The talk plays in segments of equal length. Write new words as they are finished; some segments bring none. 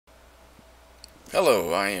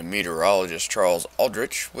Hello, I am meteorologist Charles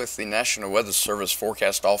Aldrich with the National Weather Service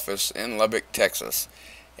Forecast Office in Lubbock, Texas.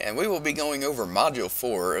 And we will be going over Module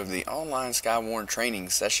 4 of the online SKYWARN training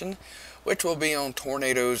session, which will be on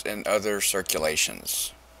tornadoes and other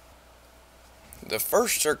circulations. The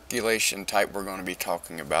first circulation type we're going to be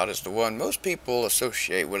talking about is the one most people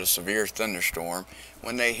associate with a severe thunderstorm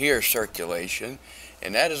when they hear circulation,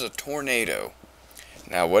 and that is a tornado.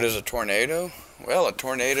 Now, what is a tornado? Well, a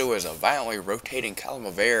tornado is a violently rotating column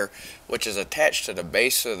of air which is attached to the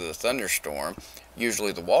base of the thunderstorm,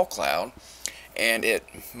 usually the wall cloud, and it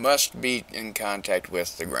must be in contact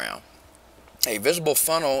with the ground. A visible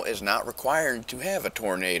funnel is not required to have a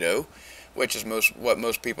tornado, which is what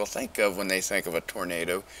most people think of when they think of a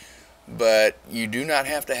tornado. But you do not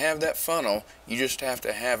have to have that funnel, you just have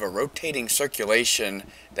to have a rotating circulation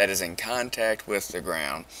that is in contact with the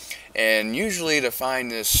ground. And usually to find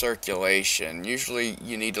this circulation, usually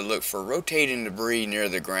you need to look for rotating debris near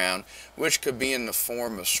the ground, which could be in the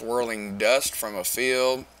form of swirling dust from a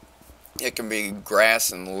field. It can be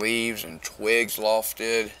grass and leaves and twigs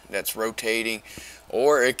lofted that's rotating,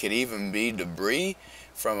 or it could even be debris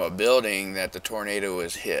from a building that the tornado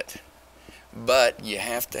has hit. But you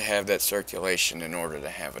have to have that circulation in order to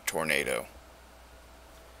have a tornado.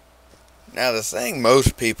 Now, the thing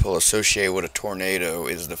most people associate with a tornado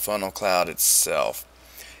is the funnel cloud itself.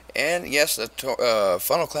 And yes, the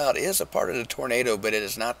funnel cloud is a part of the tornado, but it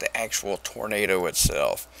is not the actual tornado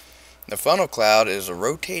itself. The funnel cloud is a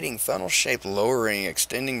rotating funnel-shaped lowering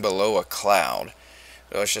extending below a cloud.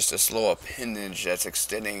 So it's just this little appendage that's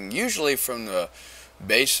extending usually from the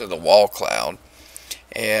base of the wall cloud.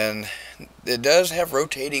 And it does have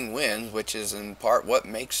rotating winds, which is in part what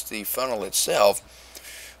makes the funnel itself,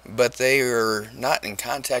 but they are not in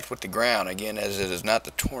contact with the ground, again, as it is not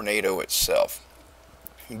the tornado itself.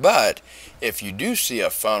 But if you do see a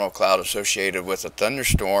funnel cloud associated with a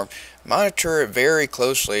thunderstorm, monitor it very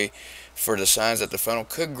closely for the signs that the funnel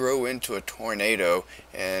could grow into a tornado,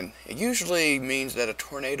 and it usually means that a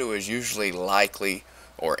tornado is usually likely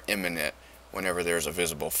or imminent whenever there's a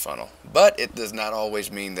visible funnel. But it does not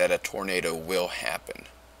always mean that a tornado will happen.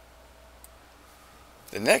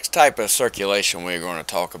 The next type of circulation we're going to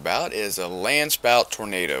talk about is a landspout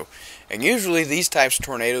tornado. And usually these types of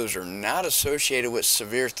tornadoes are not associated with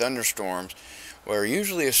severe thunderstorms, but are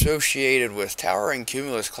usually associated with towering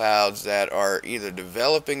cumulus clouds that are either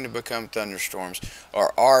developing to become thunderstorms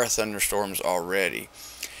or are thunderstorms already.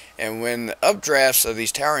 And when the updrafts of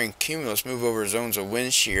these towering cumulus move over zones of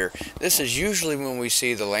wind shear, this is usually when we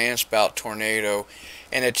see the landspout tornado,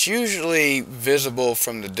 and it's usually visible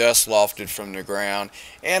from the dust lofted from the ground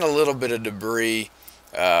and a little bit of debris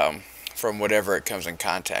from whatever it comes in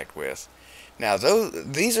contact with. Now,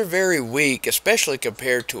 these are very weak, especially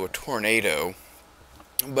compared to a tornado,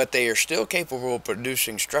 but they are still capable of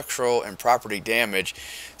producing structural and property damage,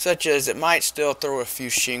 such as it might still throw a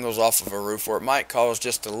few shingles off of a roof, or it might cause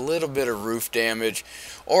just a little bit of roof damage,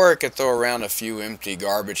 or it could throw around a few empty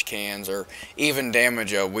garbage cans, or even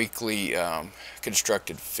damage a weakly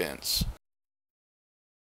constructed fence.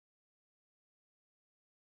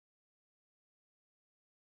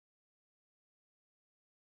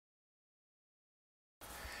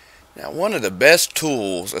 Now, one of the best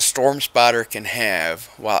tools a storm spotter can have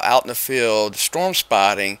while out in the field storm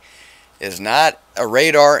spotting is not a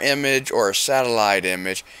radar image or a satellite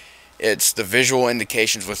image. It's the visual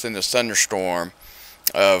indications within the thunderstorm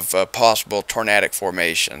of possible tornadic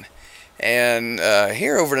formation. And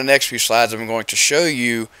here over the next few slides, I'm going to show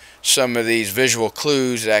you some of these visual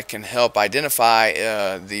clues that can help identify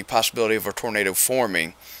the possibility of a tornado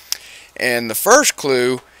forming. And the first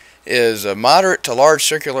clue is a moderate to large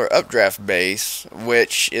circular updraft base,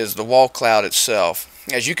 which is the wall cloud itself.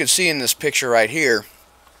 As you can see in this picture right here,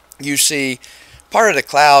 you see part of the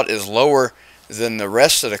cloud is lower than the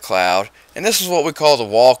rest of the cloud, and this is what we call the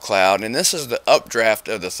wall cloud, and this is the updraft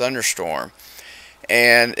of the thunderstorm.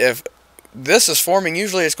 And if this is forming,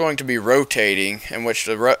 usually it's going to be rotating, in which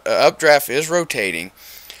the updraft is rotating,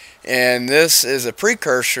 and this is a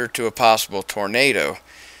precursor to a possible tornado.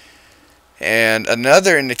 And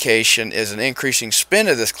another indication is an increasing spin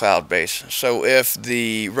of this cloud base. So if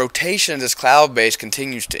the rotation of this cloud base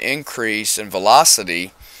continues to increase in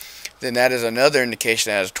velocity, then that is another indication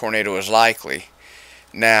that a tornado is likely.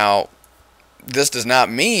 Now, this does not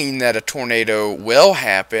mean that a tornado will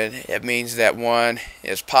happen. It means that one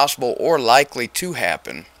is possible or likely to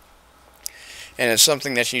happen. And it's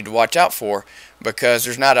something that you need to watch out for, because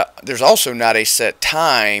there's also not a set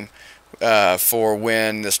time for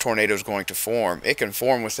when this tornado is going to form. It can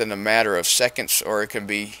form within a matter of seconds, or it can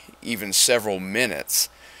be even several minutes.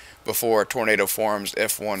 before a tornado forms,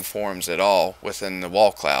 if one forms at all, within the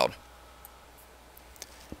wall cloud.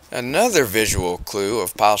 Another visual clue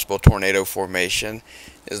of possible tornado formation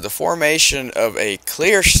is the formation of a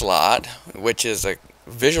clear slot, which is a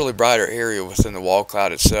visually brighter area within the wall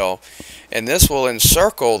cloud itself, and this will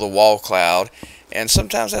encircle the wall cloud and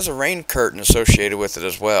sometimes has a rain curtain associated with it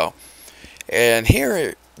as well. And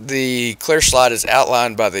here the clear slot is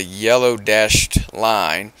outlined by the yellow dashed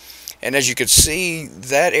line, and as you can see,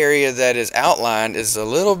 that area that is outlined is a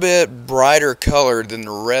little bit brighter colored than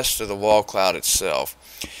the rest of the wall cloud itself,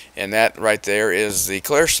 and that right there is the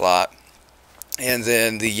clear slot. And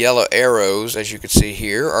then the yellow arrows, as you can see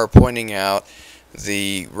here, are pointing out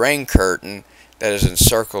the rain curtain that is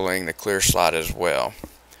encircling the clear slot as well.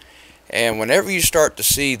 And whenever you start to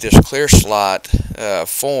see this clear slot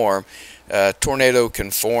form, a tornado can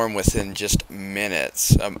form within just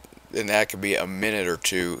minutes, and that could be a minute or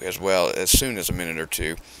two as well, as soon as a minute or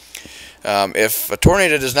two. If a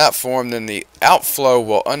tornado does not form, then the outflow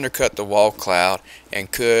will undercut the wall cloud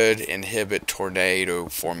and could inhibit tornado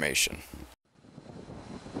formation.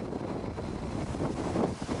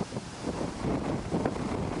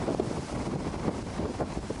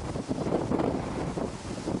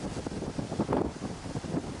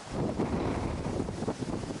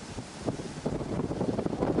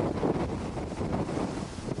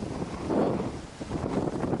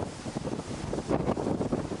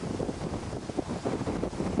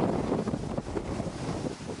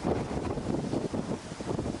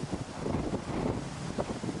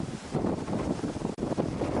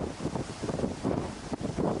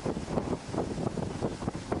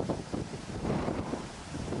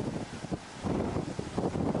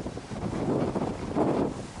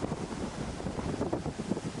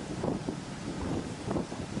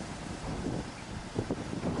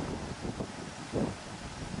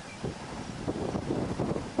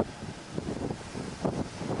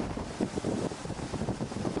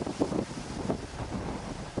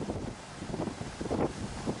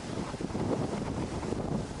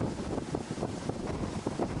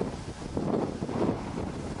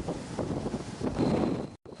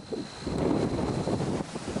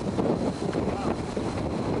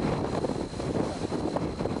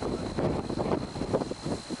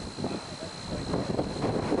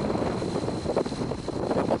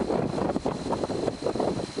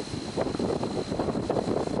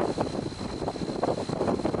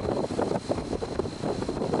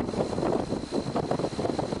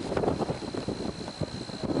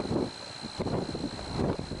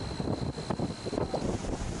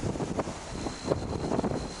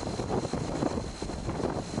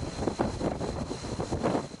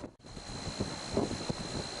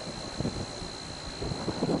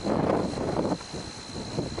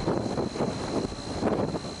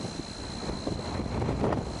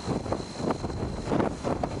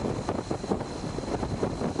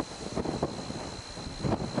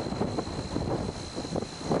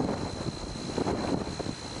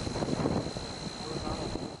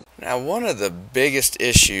 Now, one of the biggest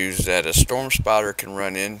issues that a storm spotter can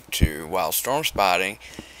run into while storm spotting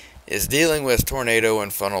is dealing with tornado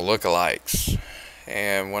and funnel lookalikes.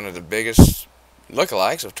 And one of the biggest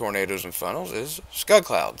lookalikes of tornadoes and funnels is scud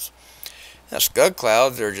clouds. Now, scud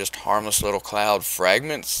clouds are just harmless little cloud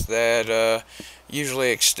fragments that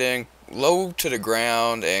usually extend low to the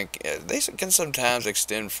ground, and they can sometimes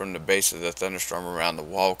extend from the base of the thunderstorm around the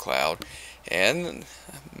wall cloud, and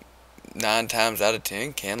 9 times out of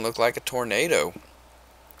 10 can look like a tornado.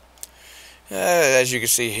 As you can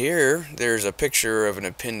see here, there's a picture of an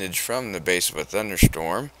appendage from the base of a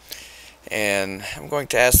thunderstorm, and I'm going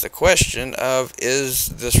to ask the question of, is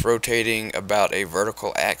this rotating about a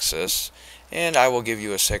vertical axis? And I will give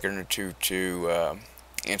you a second or two to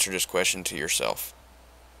answer this question to yourself.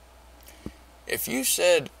 If you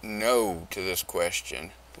said no to this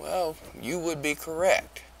question, well, you would be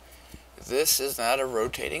correct. This is not a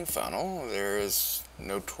rotating funnel. There is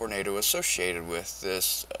no tornado associated with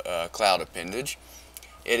this cloud appendage.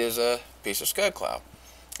 It is a piece of scud cloud.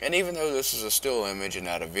 And even though this is a still image and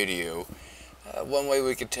not a video, one way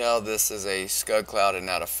we could tell this is a scud cloud and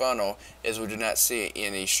not a funnel is we do not see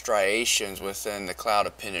any striations within the cloud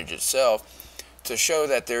appendage itself to show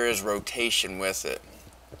that there is rotation with it.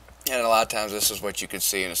 And a lot of times this is what you could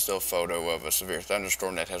see in a still photo of a severe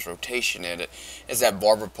thunderstorm that has rotation in it, is that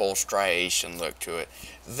barber pole striation look to it.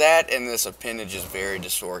 That and this appendage is very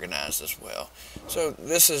disorganized as well. So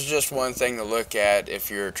this is just one thing to look at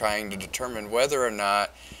if you're trying to determine whether or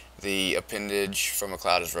not the appendage from a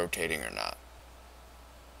cloud is rotating or not.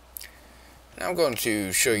 Now I'm going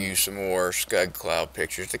to show you some more scud cloud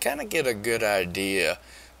pictures to kind of get a good idea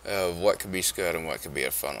of what could be scud and what could be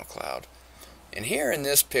a funnel cloud. And here in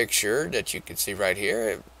this picture that you can see right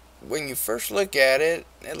here, when you first look at it,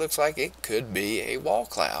 it looks like it could be a wall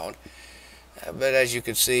cloud. But as you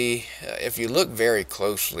can see, if you look very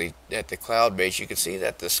closely at the cloud base, you can see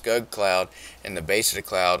that the scud cloud and the base of the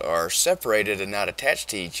cloud are separated and not attached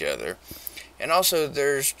to each other. And also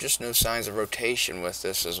there's just no signs of rotation with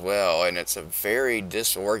this as well, and it's a very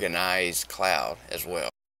disorganized cloud as well.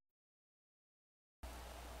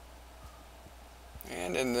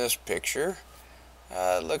 And in this picture,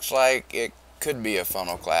 it looks like it could be a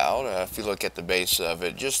funnel cloud. If you look at the base of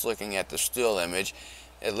it, just looking at the still image,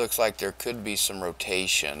 it looks like there could be some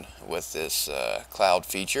rotation with this cloud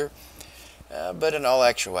feature. But in all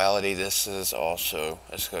actuality, this is also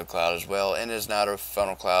a scud cloud as well, and is not a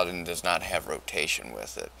funnel cloud and does not have rotation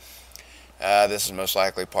with it. This is most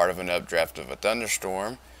likely part of an updraft of a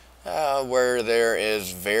thunderstorm, where there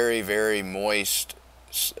is very, very moist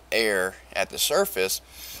air at the surface,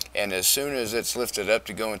 and as soon as it's lifted up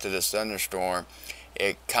to go into this thunderstorm,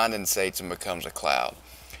 it condensates and becomes a cloud.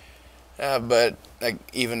 But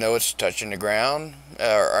even though it's touching the ground,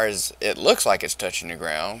 or as it looks like it's touching the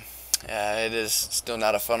ground, it is still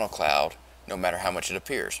not a funnel cloud, no matter how much it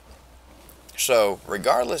appears. So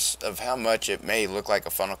regardless of how much it may look like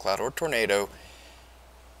a funnel cloud or tornado,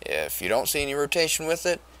 if you don't see any rotation with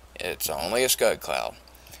it, it's only a scud cloud.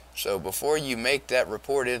 So before you make that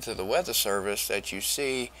report into the weather service that you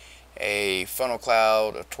see a funnel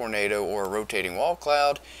cloud, a tornado, or a rotating wall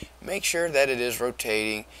cloud, make sure that it is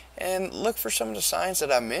rotating and look for some of the signs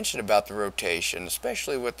that I mentioned about the rotation,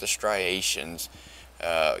 especially with the striations,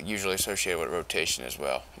 usually associated with rotation as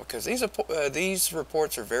well, because these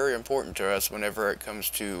reports are very important to us whenever it comes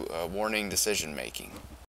to warning decision making.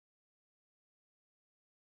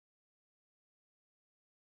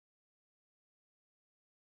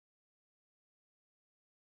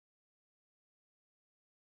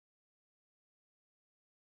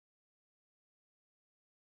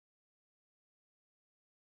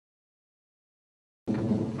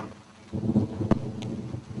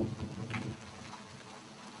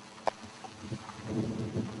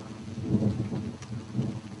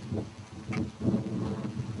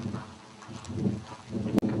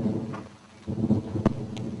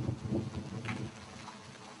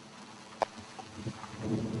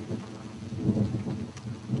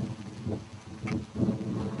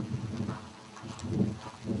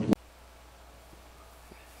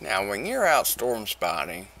 Now, when you're out storm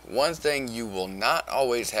spotting, one thing you will not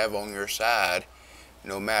always have on your side,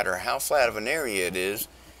 no matter how flat of an area it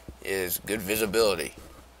is good visibility.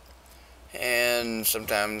 And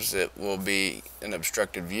sometimes it will be an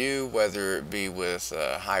obstructed view, whether it be with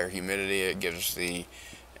higher humidity, it gives the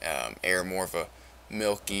air more of a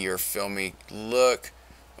milky or filmy look,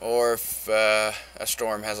 or if a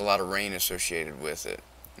storm has a lot of rain associated with it,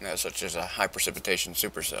 such as a high precipitation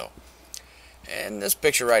supercell. And this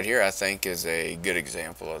picture right here, I think, is a good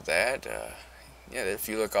example of that. Yeah, if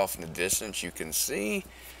you look off in the distance, you can see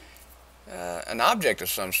an object of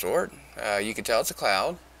some sort. You can tell it's a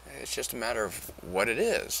cloud. It's just a matter of what it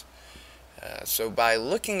is. So by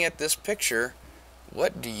looking at this picture,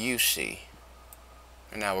 what do you see?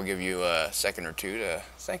 And I will give you a second or two to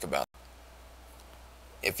think about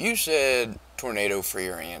it. If you said tornado for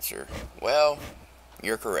your answer, well,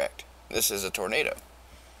 you're correct. This is a tornado.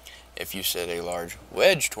 If you said a large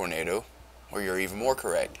wedge tornado, well, you're even more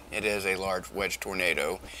correct. It is a large wedge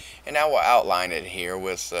tornado. And I will outline it here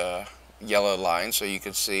with yellow lines so you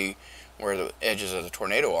can see where the edges of the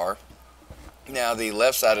tornado are. Now, the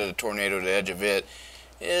left side of the tornado, the edge of it,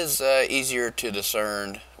 is easier to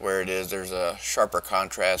discern where it is. There's a sharper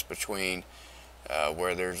contrast between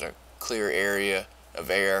where there's a clear area of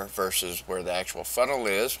air versus where the actual funnel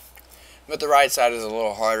is. But the right side is a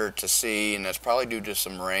little harder to see, and that's probably due to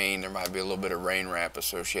some rain. There might be a little bit of rain wrap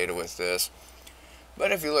associated with this.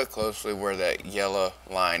 But if you look closely where that yellow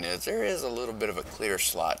line is, there is a little bit of a clear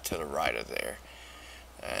slot to the right of there.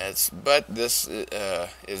 But this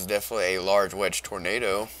is definitely a large wedge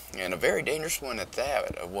tornado, and a very dangerous one at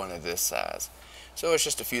that, of one of this size. So it's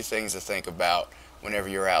just a few things to think about whenever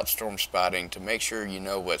you're out storm spotting to make sure you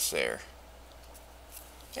know what's there.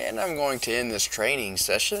 And I'm going to end this training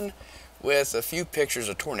session with a few pictures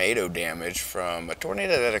of tornado damage from a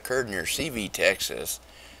tornado that occurred near CV, Texas.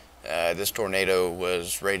 This tornado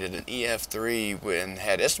was rated an EF3 and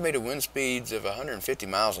had estimated wind speeds of 150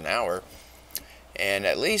 miles an hour. And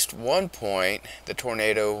at least one point, the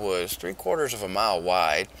tornado was 3/4 of a mile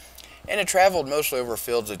wide, and it traveled mostly over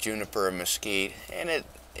fields of juniper and mesquite, and it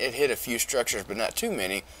hit a few structures, but not too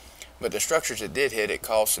many. But the structures it did hit, it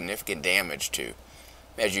caused significant damage to.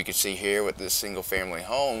 As you can see here with this single family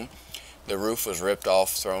home, the roof was ripped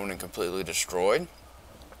off, thrown, and completely destroyed,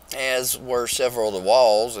 as were several of the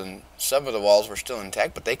walls, and some of the walls were still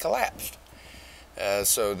intact, but they collapsed.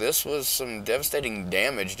 So this was some devastating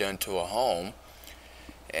damage done to a home,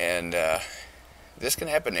 and this can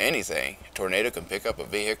happen to anything. A tornado can pick up a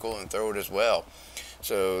vehicle and throw it as well.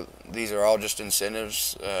 So these are all just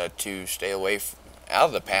incentives to stay away out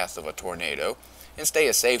of the path of a tornado and stay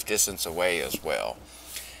a safe distance away as well.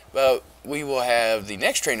 But we will have the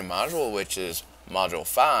next training module, which is Module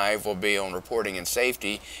 5, will be on reporting and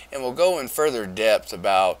safety, and we'll go in further depth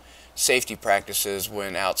about safety practices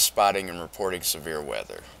when out spotting and reporting severe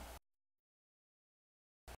weather.